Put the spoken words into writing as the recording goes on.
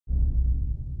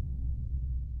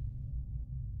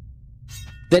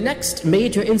The next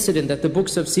major incident that the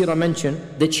books of Seerah mention,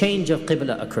 the change of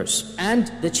Qibla occurs.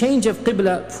 And the change of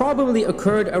Qibla probably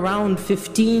occurred around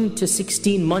 15 to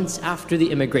 16 months after the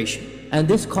immigration. And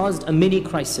this caused a mini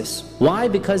crisis. Why?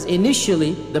 Because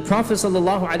initially the Prophet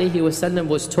ﷺ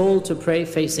was told to pray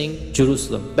facing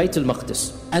Jerusalem, Baytul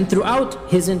Maqdis. And throughout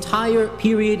his entire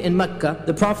period in Mecca,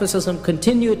 the Prophet ﷺ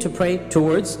continued to pray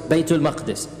towards Baytul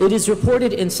Maqdis. It is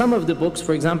reported in some of the books,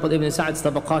 for example Ibn Sa'ad's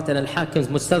Tabaqat and Al-Hakim's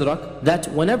Mustadrak, that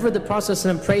whenever the Prophet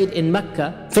ﷺ prayed in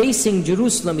Mecca facing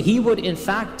Jerusalem, he would in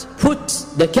fact put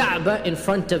the Kaaba in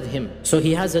front of him. So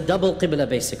he has a double Qibla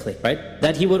basically, right?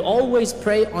 That he would always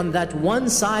pray on that one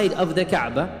side of the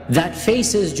Kaaba that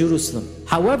faces Jerusalem.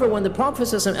 However, when the Prophet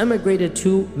ﷺ emigrated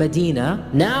to Medina,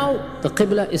 now the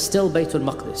Qibla is still Baytul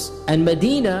Maqdis. And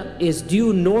Medina is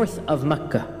due north of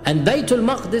Mecca. And Baytul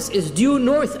Maqdis is due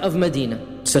north of Medina.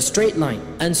 It's a straight line.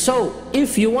 And so,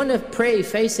 if you want to pray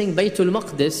facing Baytul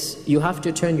Maqdis, you have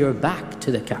to turn your back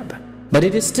to the Kaaba. But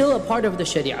it is still a part of the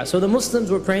Sharia. So the Muslims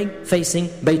were praying facing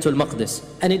Baytul Maqdis.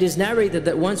 And it is narrated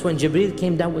that once when Jibreel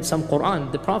came down with some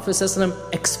Quran, the Prophet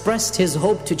ﷺ expressed his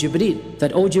hope to Jibreel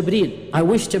that, "Oh Jibreel, I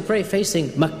wish to pray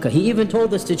facing Mecca." He even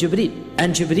told this to Jibreel.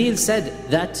 And Jibreel said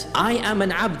that, "I am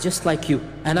an abd just like you.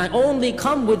 And I only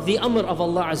come with the amr of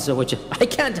Allah Azza wa Jal. I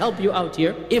can't help you out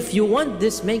here. If you want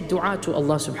this, make dua to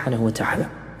Allah subhanahu wa ta'ala."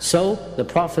 So the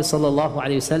Prophet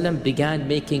ﷺ began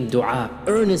making dua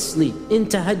earnestly in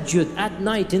tahajjud, at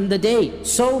night, in the day.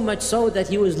 So much so that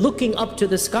he was looking up to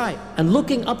the sky. And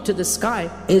looking up to the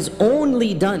sky is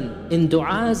only done in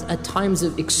du'as at times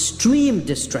of extreme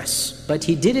distress. But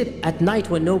he did it at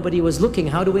night when nobody was looking.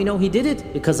 How do we know he did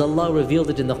it? Because Allah revealed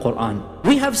it in the Quran.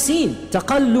 We have seen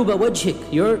تَقَلُّبَ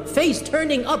وَجْهِكَ, your face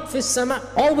turning up fi sama,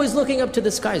 always looking up to the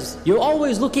skies. You're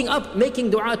always looking up, making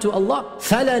dua to Allah.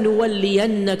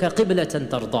 فَلَنُوَلِّيَنَّكَ قِبْلَةً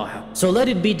تَرْضَاهَا. So let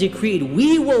it be decreed,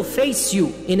 we will face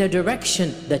you in a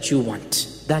direction that you want,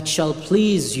 that shall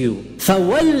please you.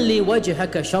 فَوَلِّ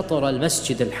وَجْهَكَ شَطْرَ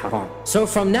الْمَسْجِدِ الْحَرَامِ. So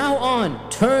from now on,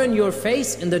 turn your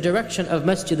face in the direction of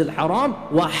Masjid al-Haram.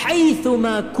 وَحَيْثُ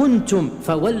مَا كُنْتُمْ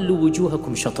فَوَلُّ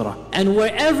وُجُوهَكُمْ شَطْرًا. And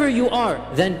wherever you are,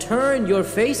 then turn your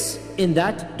face in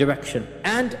that direction.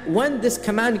 And when this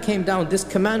command came down, this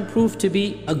command proved to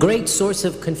be a great source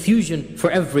of confusion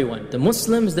for everyone, the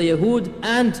Muslims, the Yahud,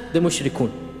 and the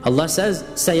Mushrikun. Allah says,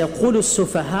 سَيَقُولُ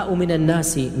السُّفَهَاءُ مِنَ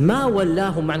النَّاسِ مَا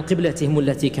وَلَّاهُمْ عَنْ قِبْلَتِهِمُ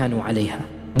الَّتِي كَانُوا عَلَيْهَا.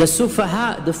 The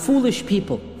sufaha, the foolish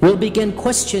people, will begin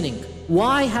questioning,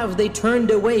 why have they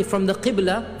turned away from the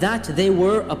Qibla that they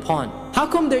were upon? How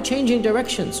come they're changing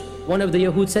directions? One of the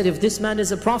Yahud said, if this man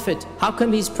is a prophet, how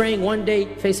come he's praying one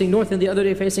day facing north and the other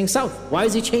day facing south? Why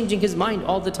is he changing his mind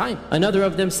all the time? Another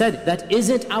of them said, that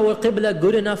isn't our Qibla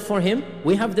good enough for him?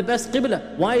 We have the best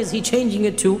Qibla. Why is he changing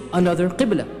it to another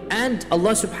Qibla? And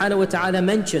Allah subhanahu wa ta'ala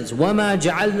mentions, وَمَا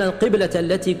جَعَلْنَا الْقِبْلَةَ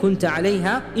الَّتِي كُنْتَ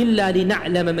عَلَيْهَا إِلَّا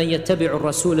لِنَعْلَمَ مَنْ يَتَّبِعُ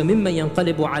الرَّسُولَ مِمَّنْ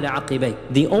يَنْقَلِبُ عَلَى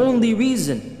عَقِبَيْهِ. The only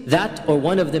reason that, or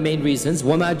one of the main reasons,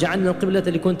 وَمَا جَعَلْنَا الْقِبْلَةَ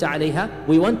الَّتِي كُنْتَ عَلَيْهَا,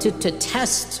 we wanted to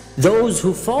test those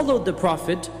who followed the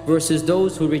Prophet versus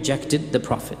those who rejected the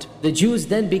Prophet. The Jews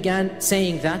then began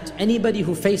saying that anybody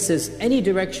who faces any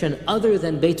direction other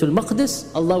than Baytul Maqdis,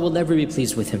 Allah will never be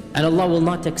pleased with him, and Allah will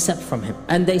not accept from him.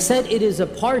 And they said it is a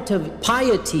part of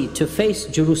piety to face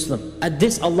Jerusalem. At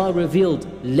this Allah revealed,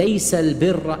 لَيْسَ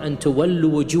الْبِرَّ أَن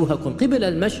تُوَلُّوا وُجُوهَكُمْ قِبْلَ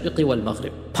الْمَشْرِقِ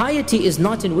وَالْمَغْرِبِ. Piety is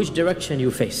not in which direction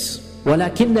you face.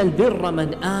 وَلَكِنَّ الْبِرَّ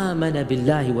مَنْ آمَنَ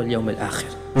بِاللَّهِ وَالْيَوْمِ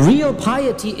الْآخِرِ. Real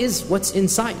piety is what's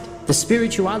inside. The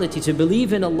spirituality, to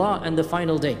believe in Allah and the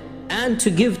final day, and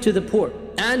to give to the poor,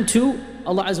 and to,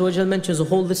 Allah Azza wa Jal mentions a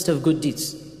whole list of good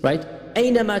deeds, right?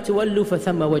 أَيْنَمَا تُوَلُّوا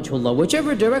فَثَمَّ وَجْهُ اللَّهِ.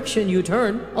 Whichever direction you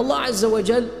turn, Allah Azza wa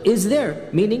Jal is there.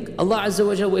 Meaning, Allah Azza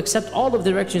wa Jal will accept all of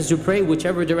the directions you pray,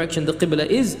 whichever direction the Qibla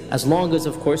is, as long as,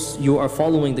 of course, you are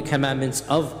following the commandments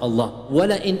of Allah.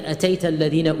 وَلَئِنْ أَتَيْتَ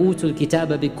الَّذِينَ أُوتُوا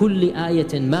الْكِتَابَ بِكُلِّ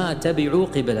آيَةٍ مَا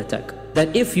تَبِعُوا قِبْلَتَكَ.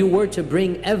 That if you were to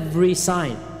bring every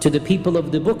sign to the people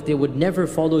of the book, they would never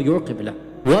follow your Qibla.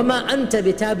 وَمَا أَنْتَ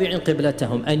بِتَابِعٍ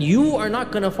قِبْلَتَهُمْ. And you are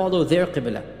not going to follow their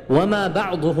Qibla. وَمَا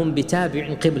بَعْضُهُمْ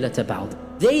بِتَابِعٍ قِبْلَةَ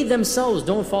بَعْضٍ. They themselves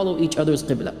don't follow each other's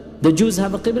Qibla. The Jews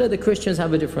have a Qibla, the Christians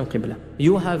have a different Qibla.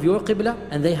 You have your Qibla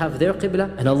and they have their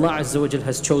Qibla, and Allah Azza wa Jal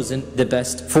has chosen the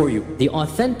best for you. The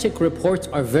authentic reports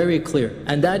are very clear,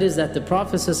 and that is that the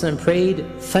Prophet ﷺ prayed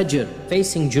Fajr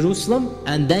facing Jerusalem,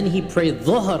 and then he prayed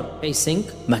Dhuhr facing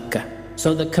Mecca.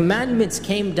 So the commandments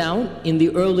came down in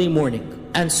the early morning.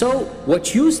 And so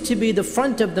what used to be the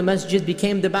front of the masjid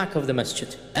became the back of the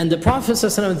masjid. And the Prophet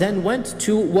ﷺ then went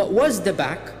to what was the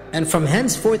back, And from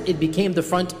henceforth it became the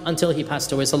front until he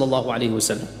passed away sallallahu alaihi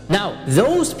wasallam. Now,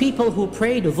 those people who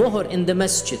prayed dhuhr in the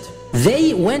masjid,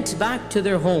 they went back to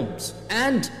their homes,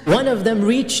 and one of them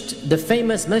reached the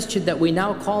famous masjid that we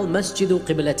now call Masjidu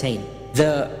Qiblatain.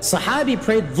 The Sahabi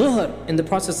prayed dhuhr in the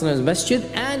Prophet's masjid,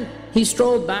 and he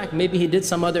strolled back, maybe he did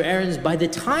some other errands. By the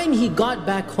time he got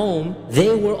back home,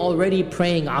 they were already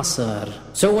praying Asr.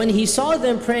 So when he saw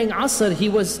them praying Asr, he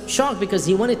was shocked because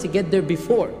he wanted to get there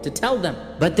before, to tell them.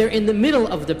 But they're in the middle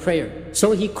of the prayer.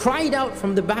 So he cried out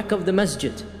from the back of the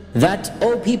masjid that,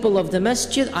 "O people of the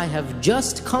masjid, I have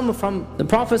just come from the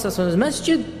Prophet's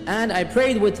masjid, and I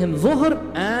prayed with him dhuhr,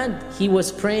 and he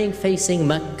was praying facing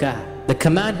Mecca. The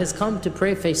command has come to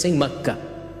pray facing Mecca."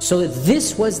 So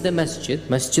this was the masjid,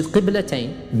 Masjid Qiblatain,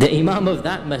 the imam of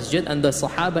that masjid and the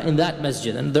Sahaba in that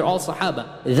masjid, and they're all Sahaba.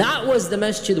 That was the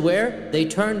masjid where they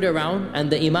turned around and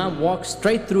the imam walked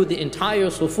straight through the entire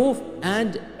sufuf,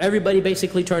 and everybody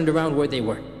basically turned around where they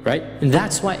were, right? And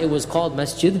that's why it was called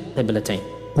Masjid Qiblatain.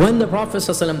 When the Prophet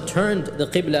ﷺ turned the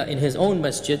Qibla in his own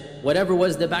masjid, whatever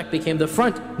was the back became the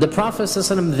front. The Prophet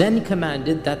ﷺ then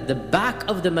commanded that the back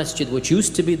of the masjid, which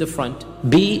used to be the front,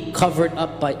 be covered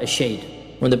up by a shade.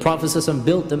 When the Prophet ﷺ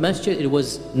built the masjid, it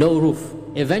was no roof.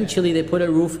 Eventually they put a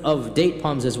roof of date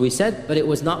palms, as we said, but it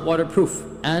was not waterproof.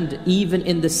 And even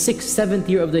in the 6th, 7th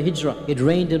year of the Hijrah, it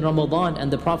rained in Ramadan,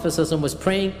 and the Prophet ﷺ was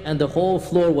praying, and the whole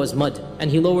floor was mud.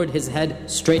 And he lowered his head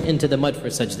straight into the mud for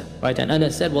sajda. Right? And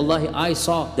Anas said, "Wallahi, I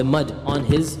saw the mud on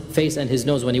his face and his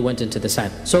nose when he went into the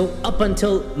sand." So up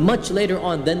until much later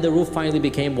on, then the roof finally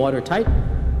became watertight.